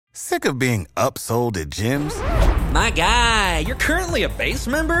Sick of being upsold at gyms? My guy, you're currently a base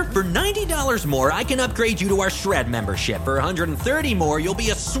member? For $90 more, I can upgrade you to our Shred membership. For $130 more, you'll be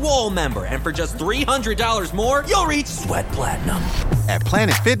a Swole member. And for just $300 more, you'll reach Sweat Platinum. At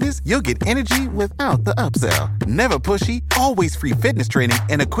Planet Fitness, you'll get energy without the upsell. Never pushy, always free fitness training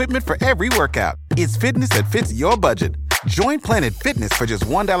and equipment for every workout. It's fitness that fits your budget. Join Planet Fitness for just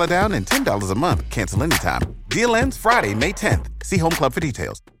 $1 down and $10 a month. Cancel anytime. Deal ends Friday, May 10th. See Home Club for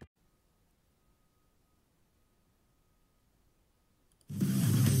details.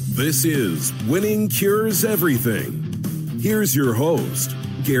 This is Winning Cures Everything. Here's your host,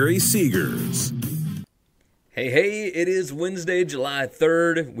 Gary Seegers. Hey, it is Wednesday, July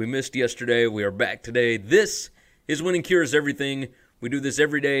 3rd. We missed yesterday. We are back today. This is Winning Cures Everything. We do this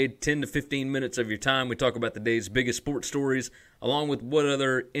every day, 10 to 15 minutes of your time. We talk about the day's biggest sports stories, along with what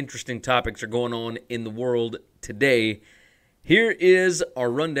other interesting topics are going on in the world today. Here is our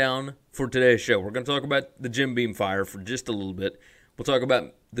rundown for today's show. We're going to talk about the Jim Beam fire for just a little bit. We'll talk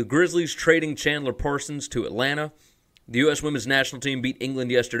about the Grizzlies trading Chandler Parsons to Atlanta. The U.S. women's national team beat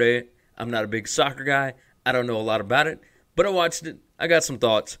England yesterday. I'm not a big soccer guy. I don't know a lot about it, but I watched it. I got some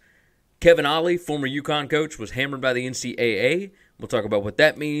thoughts. Kevin Ollie, former UConn coach, was hammered by the NCAA. We'll talk about what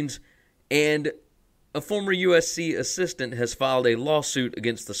that means. And a former USC assistant has filed a lawsuit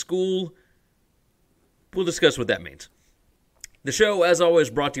against the school. We'll discuss what that means. The show, as always,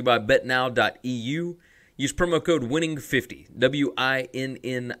 brought to you by BetNow.eu. Use promo code WINNING50,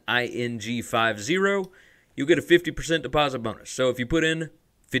 WINNING50. You'll get a 50% deposit bonus. So if you put in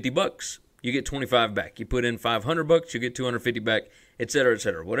 $50, you get $25 back. You put in $500, you get $250 back, etc.,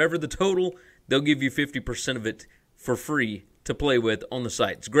 etc. Whatever the total, they'll give you 50% of it for free to play with on the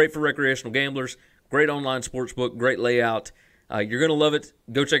site. It's great for recreational gamblers, great online sportsbook, great layout. You're going to love it.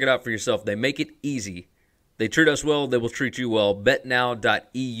 Go check it out for yourself. They make it easy. They treat us well. They will treat you well.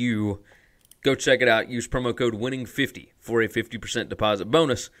 BetNow.eu. Go check it out. Use promo code WINNING50 for a 50% deposit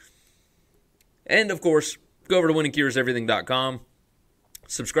bonus. And, of course, go over to winningcureseverything.com.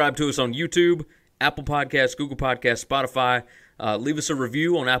 Subscribe to us on YouTube, Apple Podcasts, Google Podcasts, Spotify. Leave us a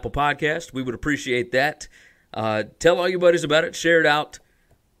review on Apple Podcasts. We would appreciate that. Tell all your buddies about it. Share it out.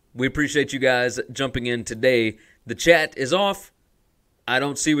 We appreciate you guys jumping in today. The chat is off. I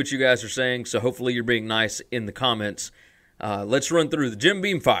don't see what you guys are saying, so hopefully you're being nice in the comments. Let's run through the Jim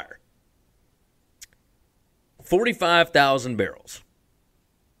Beam fire. 45,000 barrels.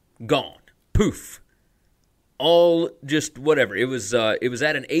 Gone. Poof. All just whatever. It was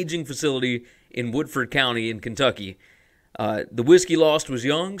at an aging facility in Woodford County in Kentucky. The whiskey lost was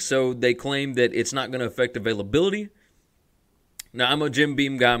young, so they claimed that it's not going to affect availability. Now, I'm a Jim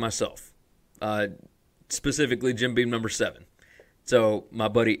Beam guy myself, specifically Jim Beam number 7. So my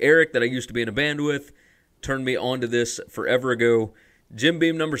buddy Eric, that I used to be in a band with, turned me on to this forever ago. Jim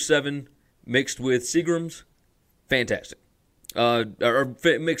Beam number 7 mixed with Seagram's, fantastic. Or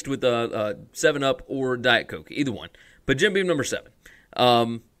mixed with 7-Up or Diet Coke, either one. But Jim Beam number 7.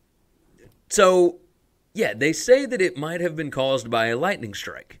 So, yeah, they say that it might have been caused by a lightning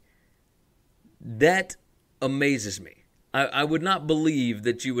strike. That amazes me. I would not believe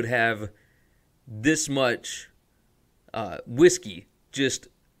that you would have this much whiskey just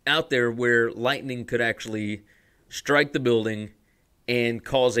out there where lightning could actually strike the building and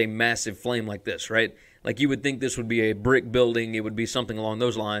cause a massive flame like this, right? Like you would think this would be a brick building, it would be something along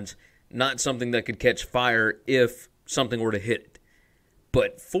those lines, not something that could catch fire if something were to hit it.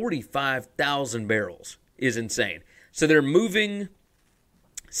 But 45,000 barrels is insane. So they're moving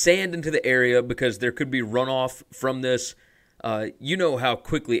sand into the area because there could be runoff from this. You know how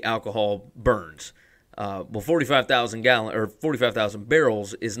quickly alcohol burns. Well, 45,000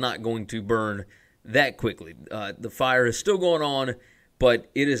 barrels is not going to burn that quickly. The fire is still going on,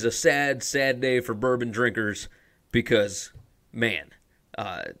 but it is a sad, sad day for bourbon drinkers because, man,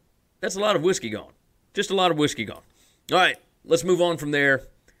 that's a lot of whiskey gone. Just a lot of whiskey gone. All right, let's move on from there.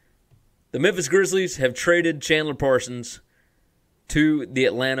 The Memphis Grizzlies have traded Chandler Parsons to the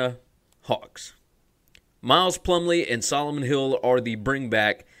Atlanta Hawks. Miles Plumlee and Solomon Hill are the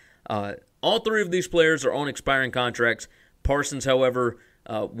bringback. All three of these players are on expiring contracts. Parsons, however,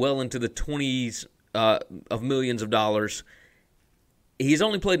 well into the 20s of millions of dollars. He's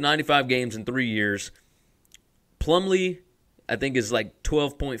only played 95 games in 3 years. Plumlee, I think, is like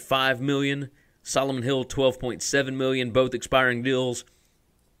 $12.5 million. Solomon Hill, $12.7 million, both expiring deals.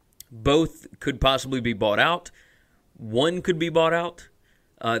 Both could possibly be bought out. One could be bought out.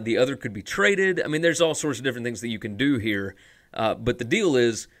 The other could be traded. I mean, there's all sorts of different things that you can do here. But the deal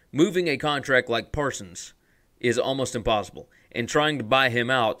is, moving a contract like Parsons is almost impossible. And trying to buy him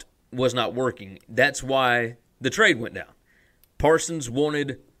out was not working. That's why the trade went down. Parsons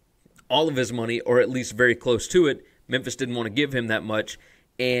wanted all of his money, or at least very close to it. Memphis didn't want to give him that much.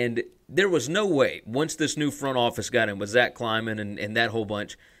 And there was no way, once this new front office got in with Zach Kleiman and that whole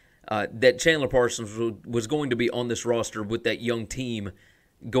bunch, that Chandler Parsons was going to be on this roster with that young team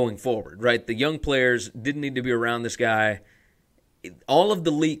going forward, right? The young players didn't need to be around this guy. All of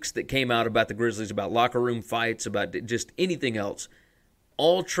the leaks that came out about the Grizzlies, about locker room fights, about just anything else,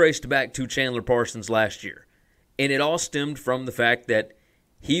 all traced back to Chandler Parsons last year. And it all stemmed from the fact that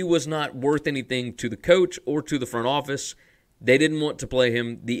he was not worth anything to the coach or to the front office. They didn't want to play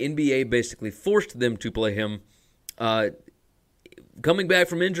him. The NBA basically forced them to play him. Coming back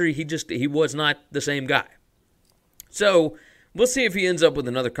from injury, he was not the same guy. So we'll see if he ends up with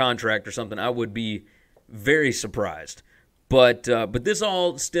another contract or something. I would be very surprised. But this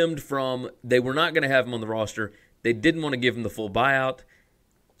all stemmed from they were not going to have him on the roster. They didn't want to give him the full buyout.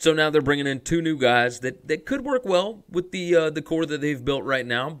 So now they're bringing in two new guys that could work well with the core that they've built right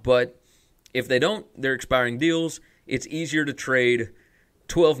now. But if they don't, they're expiring deals. It's easier to trade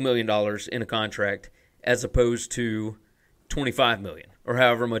 $12 million in a contract as opposed to $25 million or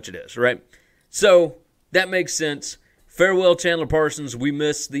however much it is, right? So that makes sense. Farewell, Chandler Parsons. We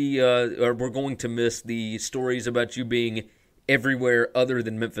miss or we're going to miss the stories about you being everywhere other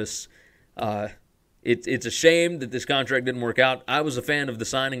than Memphis. It's a shame that this contract didn't work out. I was a fan of the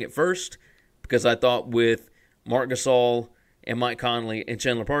signing at first because I thought with Marc Gasol and Mike Conley and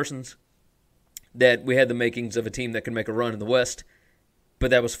Chandler Parsons that we had the makings of a team that could make a run in the West, but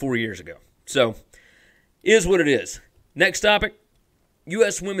that was 4 years ago. So, is what it is. Next topic,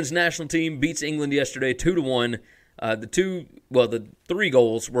 U.S. women's national team beats England yesterday 2-1. The 3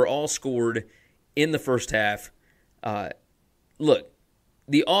 goals were all scored in the first half. Look,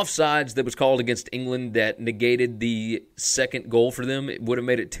 the offsides that was called against England that negated the second goal for them, it would have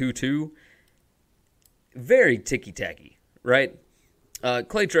made it 2-2. Very ticky-tacky, right?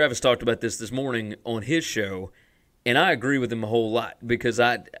 Clay Travis talked about this morning on his show, and I agree with him a whole lot because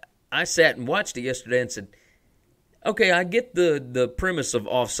I sat and watched it yesterday and said, okay, I get the premise of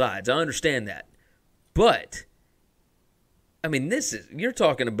offsides. I understand that. But, I mean, you're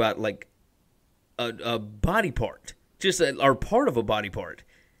talking about like a body part, or part of a body part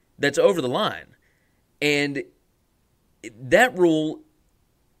that's over the line. And that rule,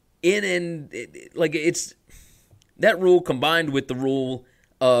 that rule combined with the rule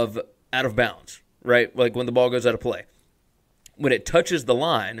of out of bounds, right? Like when the ball goes out of play. When it touches the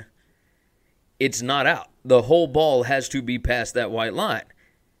line, it's not out. The whole ball has to be past that white line.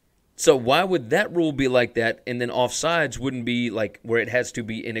 So why would that rule be like that and then offsides wouldn't be like where it has to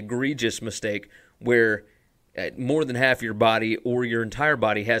be an egregious mistake where more than half your body or your entire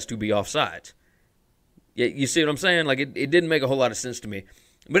body has to be offsides? You see what I'm saying? Like it didn't make a whole lot of sense to me.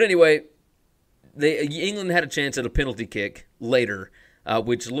 But anyway, England had a chance at a penalty kick later,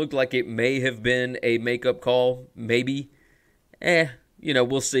 which looked like it may have been a makeup call, maybe.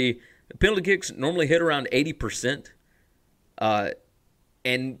 We'll see. Penalty kicks normally hit around 80%.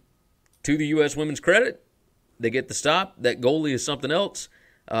 And to the U.S. women's credit, they get the stop. That goalie is something else.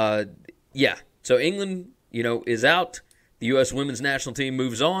 So England, is out. The U.S. women's national team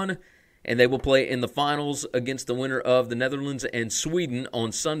moves on, and they will play in the finals against the winner of the Netherlands and Sweden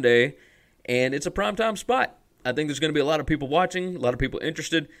on Sunday. And it's a primetime spot. I think there's going to be a lot of people watching, a lot of people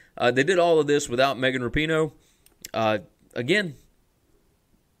interested. They did all of this without Megan Rapinoe. Again,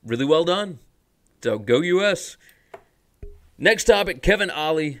 really well done. So go U.S. Next topic, Kevin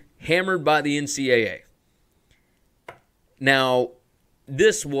Ollie hammered by the NCAA. Now,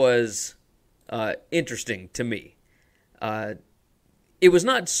 this was interesting to me. It was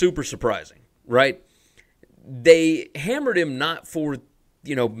not super surprising, right? They hammered him not for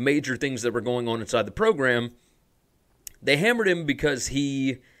major things that were going on inside the program. They hammered him because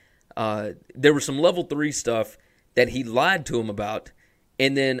there was some level 3 stuff that he lied to him about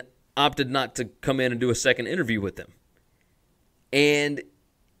and then opted not to come in and do a second interview with them. And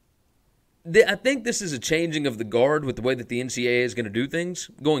I think this is a changing of the guard with the way that the NCAA is going to do things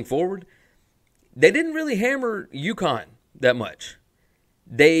going forward. They didn't really hammer UConn that much.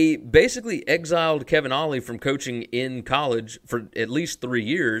 They basically exiled Kevin Ollie from coaching in college for at least 3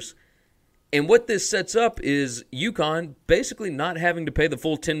 years. And what this sets up is UConn basically not having to pay the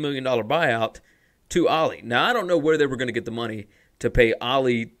full $10 million buyout to Ollie. Now, I don't know where they were going to get the money to pay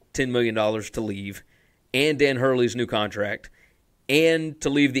Ollie $10 million to leave and Dan Hurley's new contract and to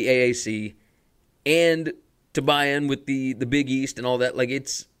leave the AAC and to buy in with the Big East and all that.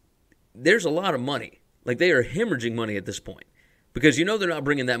 There's a lot of money. They are hemorrhaging money at this point. Because they're not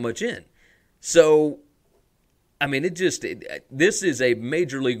bringing that much in. So, I mean, this is a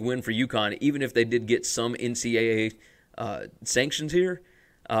major league win for UConn, even if they did get some NCAA sanctions here.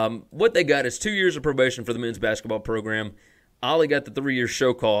 What they got is 2 years of probation for the men's basketball program. Ollie got the 3-year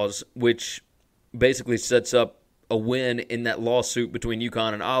show cause, which basically sets up a win in that lawsuit between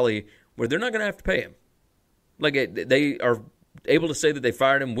UConn and Ollie, where they're not going to have to pay him. Like, they are able to say that they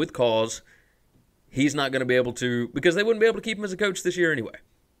fired him with cause. He's not going to be able to, because they wouldn't be able to keep him as a coach this year anyway,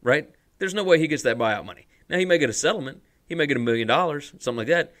 right? There's no way he gets that buyout money. Now, he may get a settlement. He may get $1 million, something like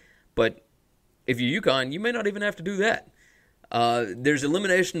that. But if you're UConn, you may not even have to do that. There's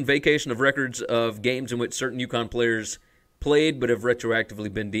elimination, vacation of records of games in which certain UConn players played but have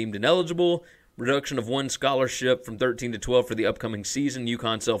retroactively been deemed ineligible. Reduction of one scholarship from 13 to 12 for the upcoming season.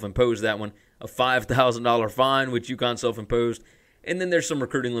 UConn self-imposed that one. A $5,000 fine, which UConn self-imposed. And then there's some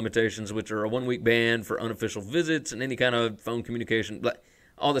recruiting limitations, which are a 1-week ban for unofficial visits and any kind of phone communication.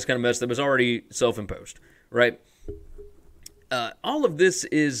 All this kind of mess that was already self-imposed, right? All of this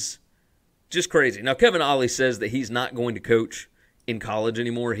is just crazy. Now, Kevin Ollie says that he's not going to coach in college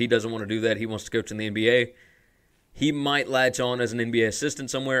anymore. He doesn't want to do that. He wants to coach in the NBA. He might latch on as an NBA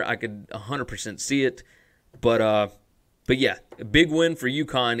assistant somewhere. I could 100% see it. But yeah, a big win for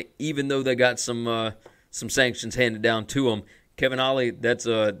UConn, even though they got some sanctions handed down to them. Kevin Ollie, that's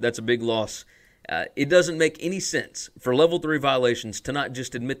a big loss. It doesn't make any sense for Level 3 violations to not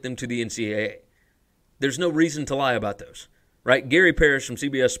just admit them to the NCAA. There's no reason to lie about those, right? Gary Parrish from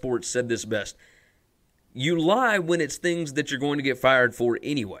CBS Sports said this best. You lie when it's things that you're going to get fired for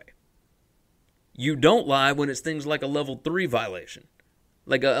anyway. You don't lie when it's things like a Level 3 violation.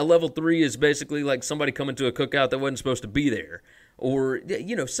 Like a Level 3 is basically like somebody coming to a cookout that wasn't supposed to be there. Or,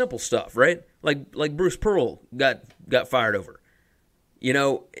 simple stuff, right? Like Bruce Pearl got fired over.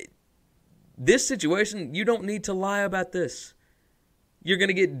 This situation, you don't need to lie about this. You're going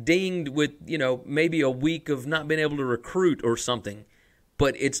to get dinged with, maybe a week of not being able to recruit or something.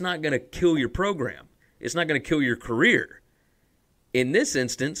 But it's not going to kill your program. It's not going to kill your career. In this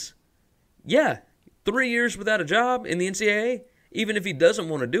instance, 3 years without a job in the NCAA, even if he doesn't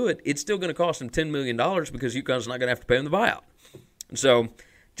want to do it, it's still going to cost him $10 million because UConn's not going to have to pay him the buyout. So,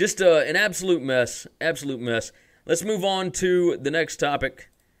 just an absolute mess, Let's move on to the next topic.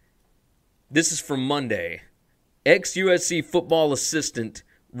 This is from Monday. Ex-USC football assistant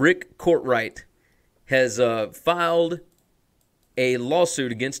Rick Courtwright has filed a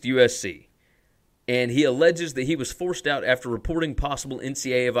lawsuit against USC, and he alleges that he was forced out after reporting possible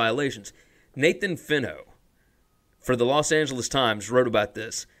NCAA violations. Nathan Fenno, for the Los Angeles Times, wrote about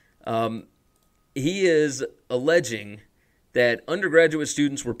this. He is alleging that undergraduate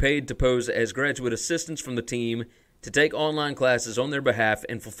students were paid to pose as graduate assistants from the team to take online classes on their behalf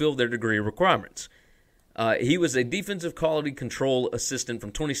and fulfill their degree requirements. He was a defensive quality control assistant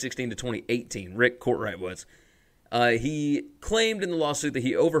from 2016 to 2018, Rick Courtwright was. He claimed in the lawsuit that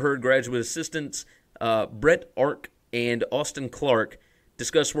he overheard graduate assistants Brett Ark and Austin Clark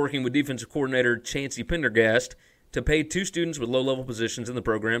discuss working with defensive coordinator Chancey Pendergast to pay 2 students with low-level positions in the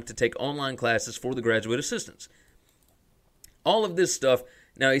program to take online classes for the graduate assistants. All of this stuff.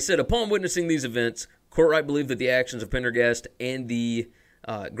 Now, he said, upon witnessing these events, Courtwright believed that the actions of Pendergast and the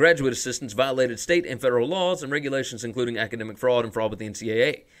graduate assistants violated state and federal laws and regulations, including academic fraud and fraud with the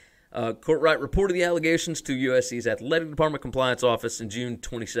NCAA. Courtwright reported the allegations to USC's Athletic Department Compliance Office in June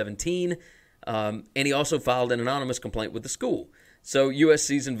 2017, and he also filed an anonymous complaint with the school. So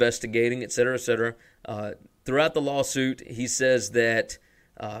USC's investigating, et cetera, et cetera. Throughout the lawsuit, he says that,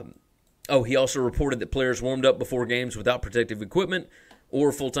 he also reported that players warmed up before games without protective equipment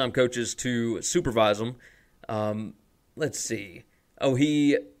or full-time coaches to supervise them. Let's see.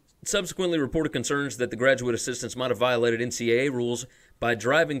 He subsequently reported concerns that the graduate assistants might have violated NCAA rules by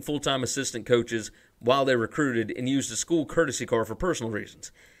driving full-time assistant coaches while they recruited and used a school courtesy car for personal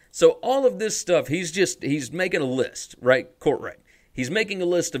reasons. So all of this stuff, he's making a list, right? Courtwright. He's making a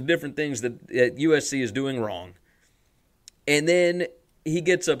list of different things that USC is doing wrong. And then he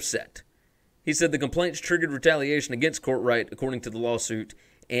gets upset. He said the complaints triggered retaliation against Courtwright, according to the lawsuit,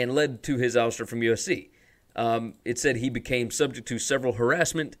 and led to his ouster from USC. It said he became subject to several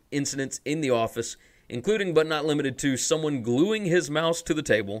harassment incidents in the office, including but not limited to someone gluing his mouse to the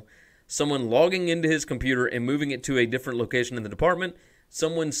table, someone logging into his computer and moving it to a different location in the department,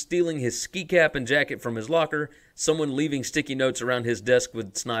 someone stealing his ski cap and jacket from his locker, someone leaving sticky notes around his desk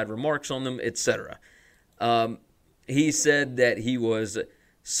with snide remarks on them, etc. He said that he was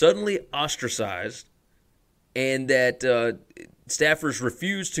suddenly ostracized and that staffers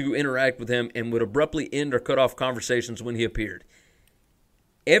refused to interact with him and would abruptly end or cut off conversations when he appeared.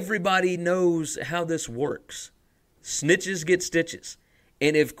 Everybody knows how this works. Snitches get stitches.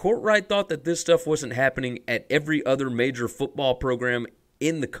 And if Courtwright thought that this stuff wasn't happening at every other major football program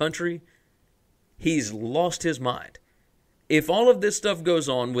in the country, he's lost his mind. if all of this stuff goes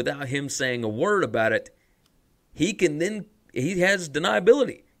on without him saying a word about it, he has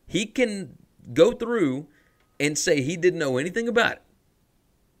deniability. He can go through and say he didn't know anything about it.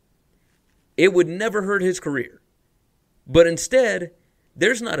 It would never hurt his career. But instead,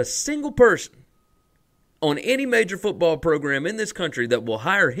 there's not a single person on any major football program in this country that will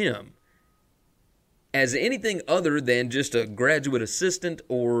hire him as anything other than just a graduate assistant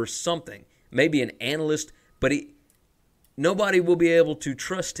or something, maybe an analyst, but nobody will be able to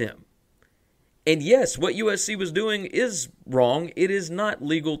trust him. And yes, what USC was doing is wrong. It is not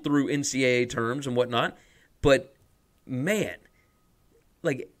legal through NCAA terms and whatnot, but man,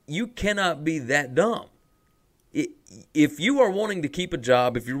 like, you cannot be that dumb. If you are wanting to keep a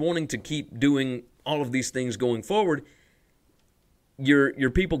job, if you're wanting to keep doing all of these things going forward, your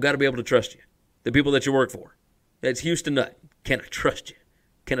people got to be able to trust you. The people that you work for. That's Houston Nutt. Can I trust you?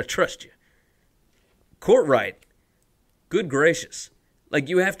 Can I trust you? Courtright, good gracious. Like,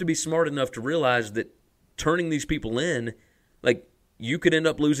 you have to be smart enough to realize that turning these people in, like, you could end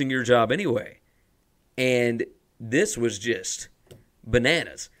up losing your job anyway. And this was just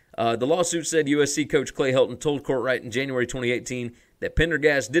bananas. The lawsuit said USC coach Clay Helton told Courtright in January 2018 that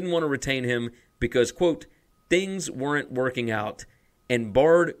Pendergast didn't want to retain him because, quote, things weren't working out, and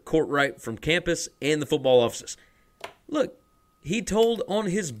barred Courtright from campus and the football offices. Look, he told on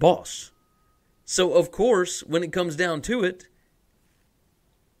his boss. So, of course, when it comes down to it,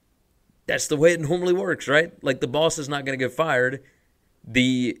 that's the way it normally works, right? Like, the boss is not going to get fired.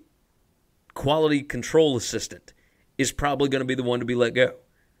 The quality control assistant is probably going to be the one to be let go.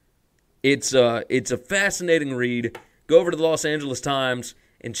 It's a fascinating read. Go over to the Los Angeles Times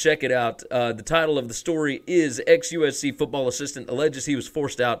and check it out. The title of the story is ex-USC football assistant alleges he was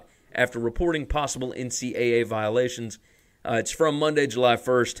forced out after reporting possible NCAA violations. It's from Monday, July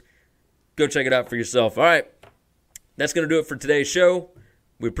 1st. Go check it out for yourself. All right, that's going to do it for today's show.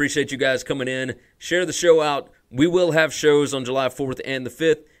 We appreciate you guys coming in. Share the show out. We will have shows on July 4th and the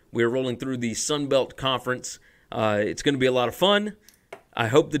 5th. We're rolling through the Sun Belt Conference. It's going to be a lot of fun. I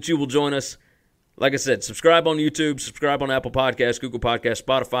hope that you will join us. Like I said, subscribe on YouTube, subscribe on Apple Podcasts, Google Podcasts,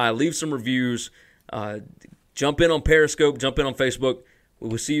 Spotify. Leave some reviews. Jump in on Periscope. Jump in on Facebook. We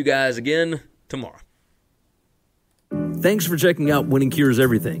will see you guys again tomorrow. Thanks for checking out Winning Cures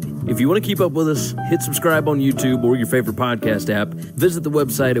Everything. If you want to keep up with us, hit subscribe on YouTube or your favorite podcast app. Visit the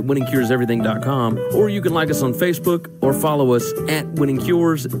website at winningcureseverything.com, or you can like us on Facebook or follow us at Winning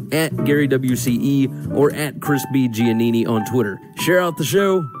Cures, at Gary WCE, or at Chris B. Giannini on Twitter. Share out the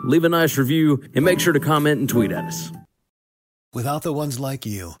show, leave a nice review, and make sure to comment and tweet at us. Without the ones like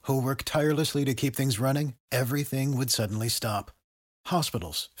you, who work tirelessly to keep things running, everything would suddenly stop.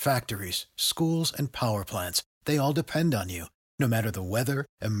 Hospitals, factories, schools, and power plants, they all depend on you. No matter the weather,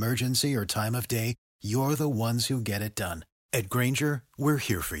 emergency, or time of day, you're the ones who get it done. At Grainger, we're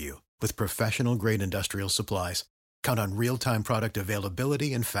here for you with professional-grade industrial supplies. Count on real-time product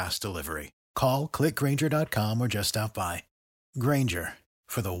availability and fast delivery. Call, click Grainger.com, or just stop by. Grainger,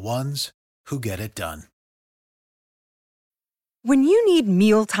 for the ones who get it done. When you need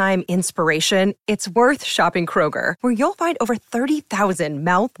mealtime inspiration, it's worth shopping Kroger, where you'll find over 30,000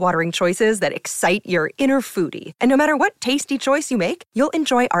 mouth-watering choices that excite your inner foodie. And no matter what tasty choice you make, you'll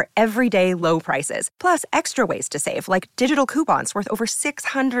enjoy our everyday low prices, plus extra ways to save, like digital coupons worth over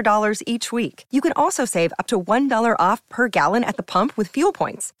 $600 each week. You can also save up to $1 off per gallon at the pump with fuel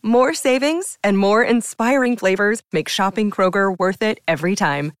points. More savings and more inspiring flavors make shopping Kroger worth it every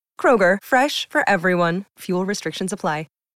time. Kroger, fresh for everyone. Fuel restrictions apply.